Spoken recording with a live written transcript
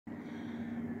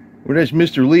Well, there's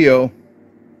Mr. Leo.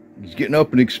 He's getting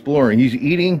up and exploring. He's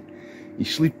eating. He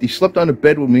slept on the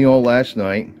bed with me all last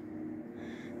night.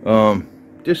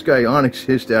 This guy Onyx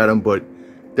hissed at him, but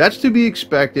that's to be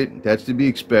expected. That's to be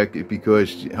expected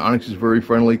because Onyx is a very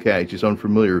friendly cat. He's just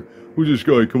unfamiliar. Who's this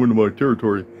guy coming to my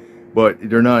territory? But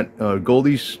they're not.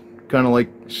 Goldie's kind of like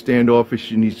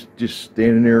standoffish, and he's just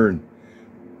standing there and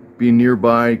being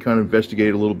nearby, kind of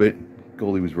investigate a little bit.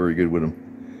 Goldie was very good with him.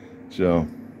 So,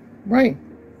 right.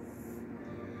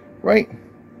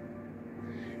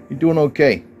 You're doing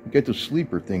okay. You get those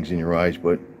sleeper things in your eyes,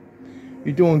 but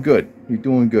you're doing good. You're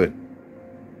doing good.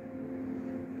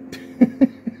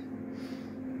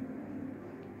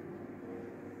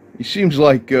 He seems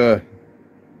like a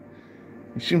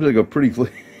pretty.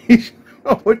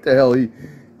 Oh, what the hell?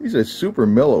 He's a super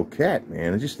mellow cat,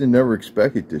 man. I just never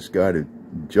expected this guy to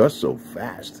adjust so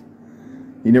fast.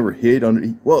 He never hid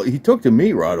under. Well, he took to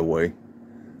me right away. It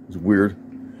was weird,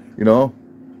 you know.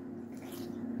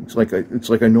 It's like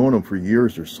I known him for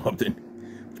years or something,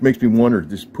 which makes me wonder: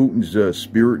 does Putin's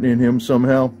spirit in him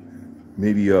somehow?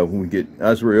 Maybe when we get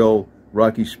Azrael,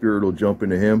 Rocky's spirit will jump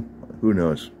into him. Who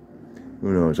knows?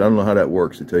 Who knows? I don't know how that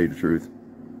works, to tell you the truth.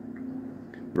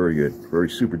 Very good. Very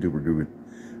super duper good.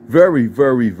 Very,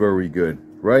 very, very good.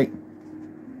 Right?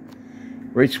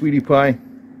 Right, sweetie pie?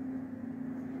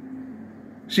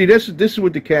 See, this is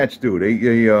what the cats do. They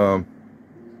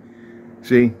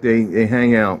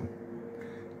hang out.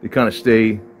 They kind of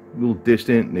stay a little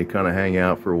distant, and they kind of hang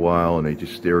out for a while, and they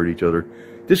just stare at each other.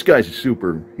 This guy's he's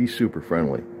super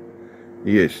friendly.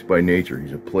 He is, by nature.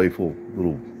 He's a playful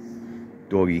little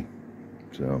doggy.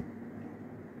 So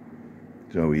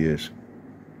he is.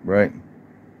 Right?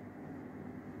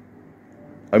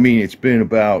 I mean, it's been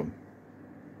about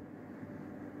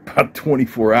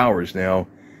 24 hours now,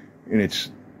 and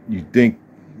you'd think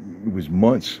it was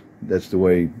months. That's the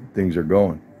way things are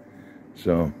going.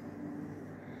 So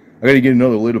I got to get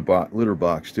another litter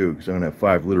box too, because I'm gonna have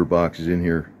 5 litter boxes in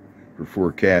here for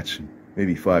 4 cats,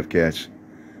 maybe 5 cats.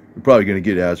 We're probably gonna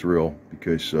get Azrael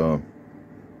because I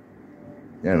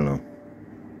don't know.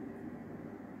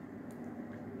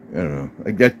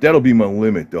 That'll be my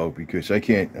limit though, because I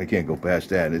can't go past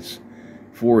that.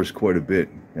 4 is quite a bit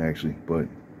actually, but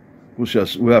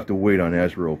we'll have to wait on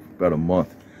Azrael for about a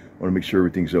month. I want to make sure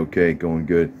everything's okay, going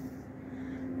good.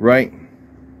 Right,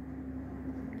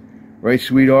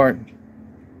 sweetheart.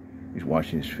 He's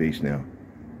washing his face now.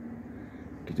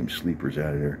 Get them sleepers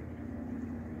out of there.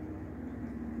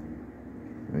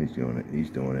 He's doing it. He's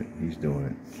doing it. He's doing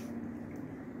it.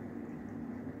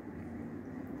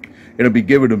 And I'll be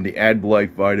giving them the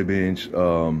AdBlife vitamins.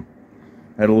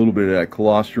 Had a little bit of that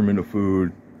colostrum in the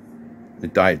food.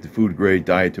 The food grade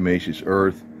diatomaceous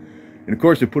earth. And of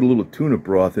course I put a little tuna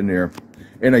broth in there.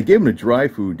 And I gave him the dry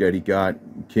food that he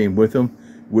came with him,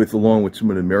 along with some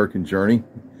of the American Journey.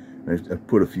 I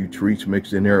put a few treats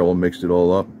mixed in there, mixed it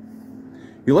all up.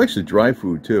 He likes the dry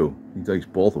food too. He likes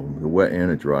both of them, the wet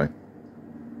and the dry.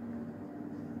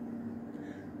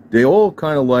 They all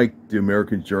kind of like the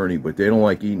American Journey, but they don't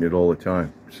like eating it all the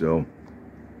time. So,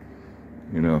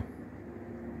 you know.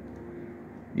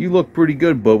 You look pretty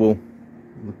good, Bobo. You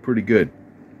look pretty good.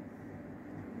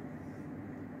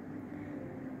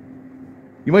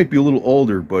 You might be a little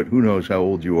older, but who knows how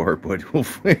old you are. But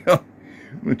hopefully, I'm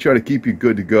going to try to keep you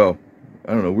good to go.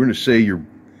 I don't know. We're going to say I'm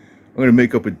going to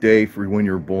make up a day for when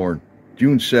you were born.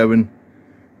 June 7,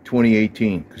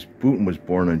 2018. Because Putin was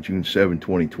born on June 7,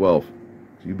 2012.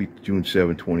 So you'll be June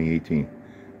 7, 2018.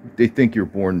 They think you're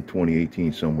born in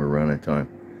 2018, somewhere around that time.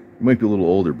 You might be a little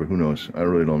older, but who knows? I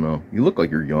really don't know. You look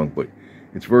like you're young, but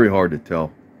it's very hard to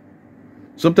tell.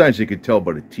 Sometimes you could tell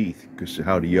by the teeth, because of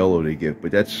how the yellow they get,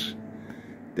 but that's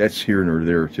here nor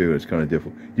there, too. It's kind of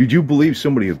difficult. Did you believe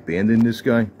somebody abandoned this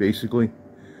guy, basically?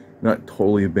 Not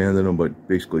totally abandoned him, but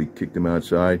basically kicked him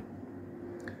outside.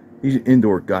 He's an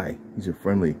indoor guy. He's a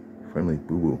friendly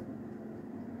boo-boo.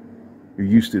 You're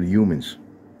used to the humans.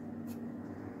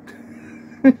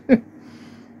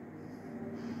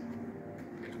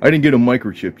 I didn't get a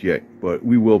microchip yet, but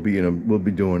we will be we'll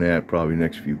be doing that probably a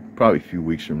few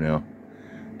weeks from now.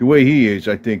 The way he is,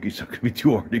 I think it's not gonna be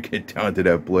too hard to get down to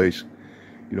that place.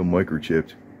 You know,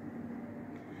 microchipped.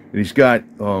 And he's got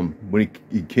when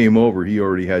he came over, he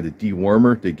already had the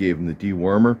dewormer. They gave him the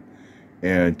dewormer,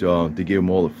 and they gave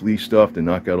him all the flea stuff to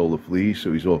knock out all the fleas,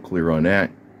 so he's all clear on that.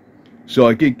 So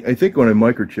I think when I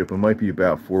microchip, it might be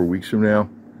about 4 weeks from now,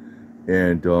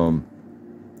 and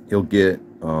he'll get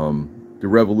the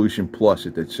Revolution Plus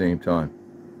at that same time.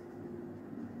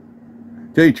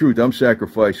 Tell you the truth, I'm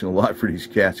sacrificing a lot for these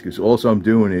cats, because all I'm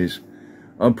doing is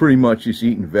I'm pretty much just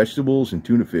eating vegetables and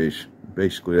tuna fish.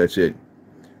 Basically, that's it.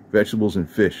 Vegetables and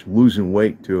fish. Losing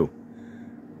weight, too.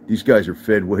 These guys are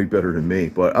fed way better than me.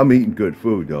 But I'm eating good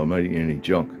food, though. I'm not eating any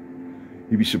junk.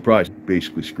 You'd be surprised. It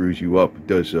basically screws you up. It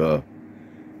does,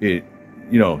 you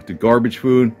know, the garbage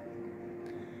food,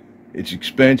 it's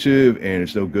expensive and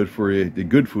it's no good for you. The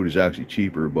good food is actually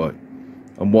cheaper, but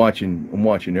I'm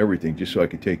watching everything just so I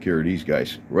can take care of these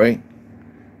guys, right?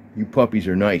 You puppies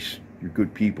are nice. You're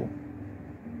good people.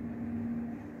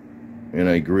 And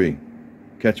I agree.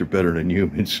 Cats are better than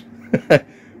humans.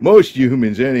 Most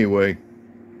humans, anyway.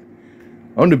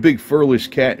 I'm the big furless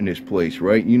cat in this place,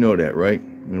 right? You know that, right?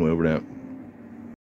 Anyway, over that.